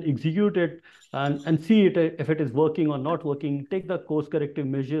you can execute it and see it if it is working or not working. Take the course corrective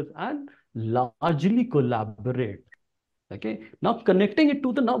measures and largely collaborate. Okay. Now connecting it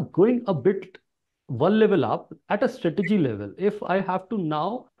to the now going a bit one level up at a strategy level. If I have to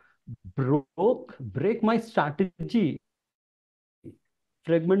now break my strategy,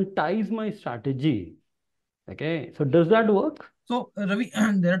 fragmentize my strategy. Okay. So does that work? So, Ravi,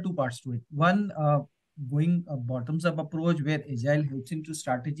 there are two parts to it. One, going a bottoms up approach where agile helps into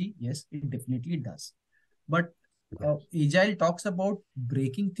strategy. Yes, it definitely does. But Yes. agile talks about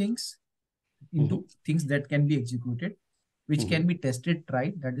breaking things Mm-hmm. into things that can be executed, which Mm-hmm. can be tested,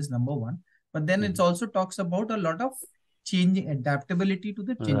 tried. That is number one. But then it Mm-hmm. also talks about a lot of changing adaptability to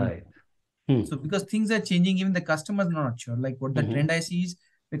the changing. Right. Hmm. So because things are changing, even the customers are not sure. Like what the Mm-hmm. trend I see is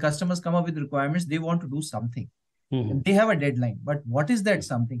the customers come up with requirements, they want to do something. Mm-hmm. And they have a deadline. But what is that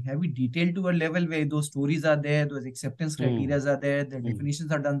something? Have we detailed to a level where those stories are there, those acceptance criteria are there, the Mm-hmm.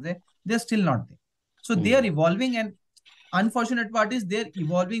 definitions are done there? They're still not there. So they are Mm-hmm. evolving, and unfortunate part is they're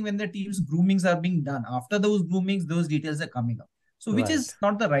evolving when the team's groomings are being done. After those groomings, those details are coming up. So which Right. is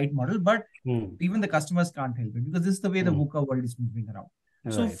not the right model, but Mm-hmm. even the customers can't help it because this is the way the Mm-hmm. VUCA world is moving around.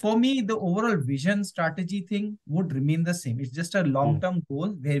 So Right. for me, the overall vision strategy thing would remain the same. It's just a Mm-hmm. long-term goal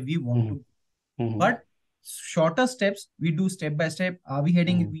where we want to. Mm-hmm. But shorter steps, we do step by step. Are we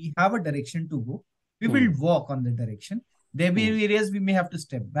heading? Mm-hmm. We have a direction to go. We will Mm-hmm. walk on the direction. There will be areas we may have to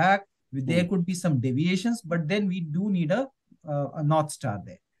step back. There Mm-hmm. could be some deviations, but then we do need a north star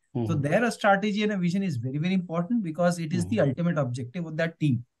there. So Mm-hmm. there, a strategy and a vision is very, very important because it is the Mm-hmm. ultimate objective of that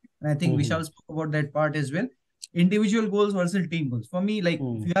team. And I think Mm-hmm. Vishal spoke about that part as well. Individual goals versus team goals. For me, like if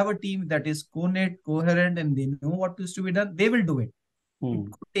Mm-hmm. you have a team that is coherent, and they know what is to be done, they will do it. It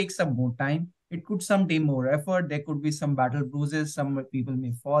Mm-hmm. could take some more time. It could some take more effort. There could be some battle bruises. Some people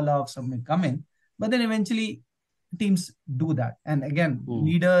may fall off. Some may come in. But then eventually, teams do that. And again, Mm-hmm.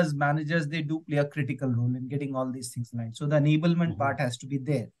 leaders, managers, they do play a critical role in getting all these things right. So the enablement Mm-hmm. part has to be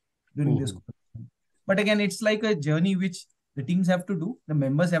there during this Mm-hmm. conversation. But again, it's like a journey which the teams have to do. The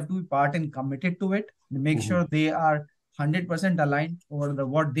members have to be part and committed to it. They make Mm-hmm. sure they are 100% aligned over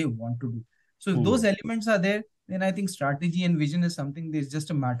what they want to do. So if those Mm-hmm. elements are there, then I think strategy and vision is something that's just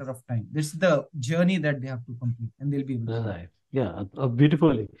a matter of time. This is the journey that they have to complete, and they'll be able to do. Right. Yeah,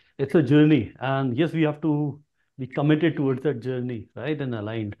 beautifully. It's a journey. And yes, we have to be committed towards that journey, right? And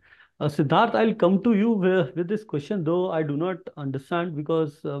aligned. Siddharth, I'll come to you with this question, though I do not understand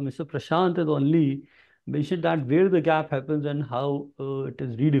because Mr. Prashant has only mentioned that where the gap happens and how it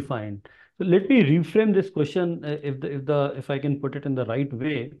is redefined. So let me reframe this question if I can put it in the right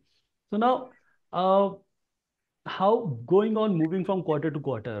way. So now, how going on moving from quarter to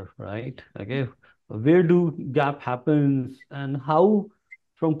quarter, right? Okay. where do gap happens, and how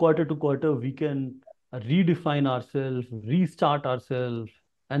from quarter to quarter we can redefine ourselves, restart ourselves,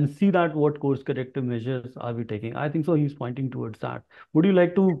 and see that what course corrective measures are we taking. I think so he's pointing towards that. Would you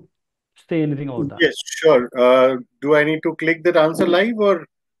like to say anything about that? Yes, sure. Do I need to click that answer live or?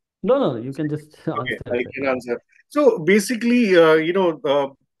 No, no, you can just Okay, answer I it. can answer. So basically,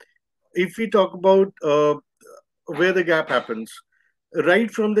 if we talk about where the gap happens, right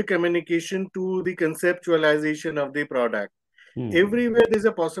from the communication to the conceptualization of the product, Hmm. everywhere there's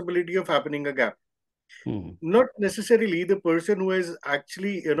a possibility of happening a gap. Hmm. Not necessarily the person who has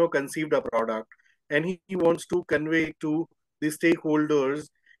actually conceived a product and he wants to convey it to the stakeholders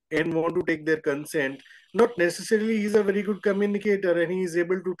and want to take their consent. Not necessarily he's a very good communicator and he is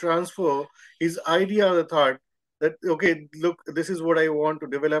able to transfer his idea or the thought that, okay, look, this is what I want to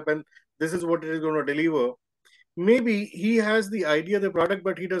develop and this is what it is going to deliver. Maybe he has the idea of the product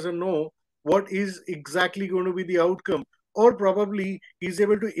but he doesn't know what is exactly going to be the outcome, or probably he's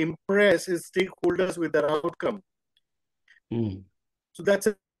able to impress his stakeholders with that outcome. Hmm. So that's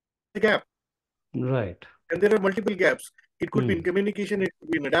a gap. Right. And there are multiple gaps. It could be in Hmm. communication, it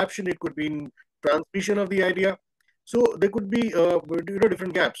could be in adaptation, it could be in transmission of the idea. So there could be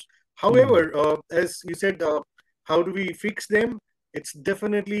different gaps. Hmm. However, as you said, how do we fix them? It's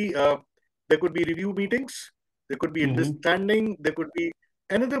definitely there could be review meetings, there could be Hmm. understanding, there could be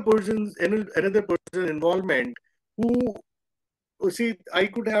another person involvement who see I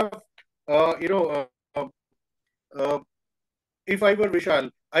could have uh, you know uh, uh, if I were Vishal,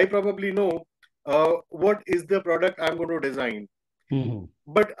 I probably know what is the product I'm going to design, Hmm.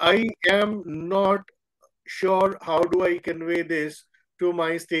 but I am not sure how do I convey this to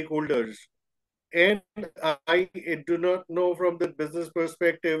my stakeholders. And I do not know from the business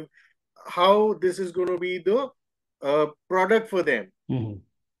perspective how this is going to be the product for them. Hmm.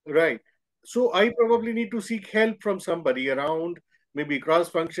 Right. So I probably need to seek help from somebody around, maybe cross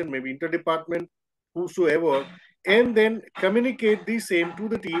function, maybe interdepartment, whosoever, and then communicate the same to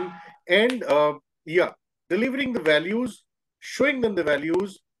the team and, yeah, delivering the values, showing them the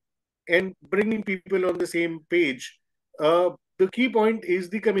values, and bringing people on the same page. The key point is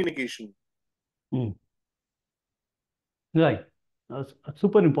the communication. Hmm. Right.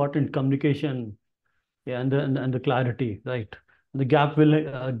 Super important communication. Yeah, and the clarity, right? The gap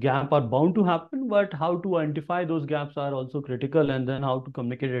are bound to happen, but how to identify those gaps are also critical, and then how to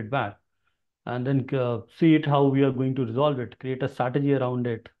communicate it back, and then see it how we are going to resolve it, create a strategy around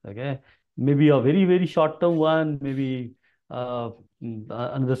it. Okay, maybe a very very short term one, maybe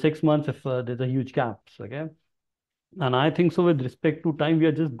another 6 months if there's a huge gaps. Okay, and I think so with respect to time, we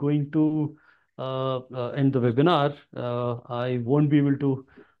are just going to end the webinar. I won't be able to.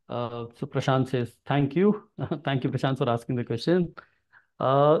 So Prashant says, thank you. Thank you, Prashant, for asking the question.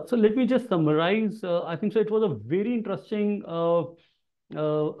 So let me just summarize. I think so it was a very interesting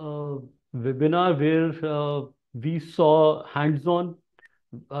webinar where we saw hands-on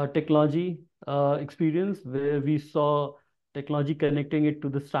technology experience, where we saw technology connecting it to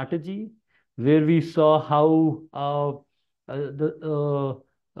the strategy, where we saw how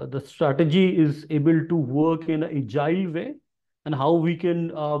the strategy is able to work in an agile way, and how we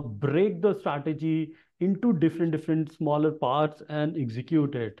can break the strategy into different smaller parts and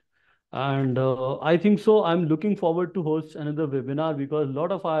execute it. And I think so. I'm looking forward to host another webinar because a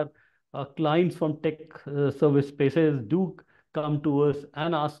lot of our clients from tech service spaces do come to us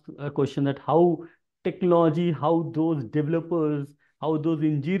and ask a question that how technology, how those developers, how those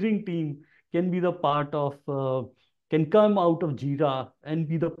engineering team can be the part of, can come out of Jira and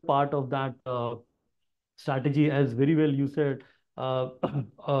be the part of that strategy, as very well you said, uh,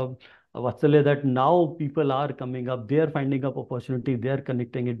 uh, Vatsalya, that now people are coming up, they are finding up opportunity, they are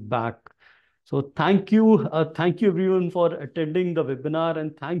connecting it back. So thank you everyone for attending the webinar,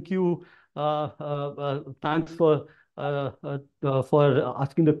 and thanks for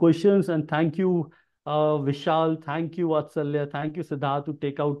asking the questions, and thank you, Vishal, thank you, Vatsalya, thank you, Sidharth, to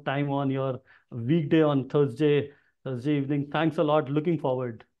take out time on your weekday on Thursday evening. Thanks a lot. Looking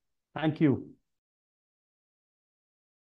forward. Thank you.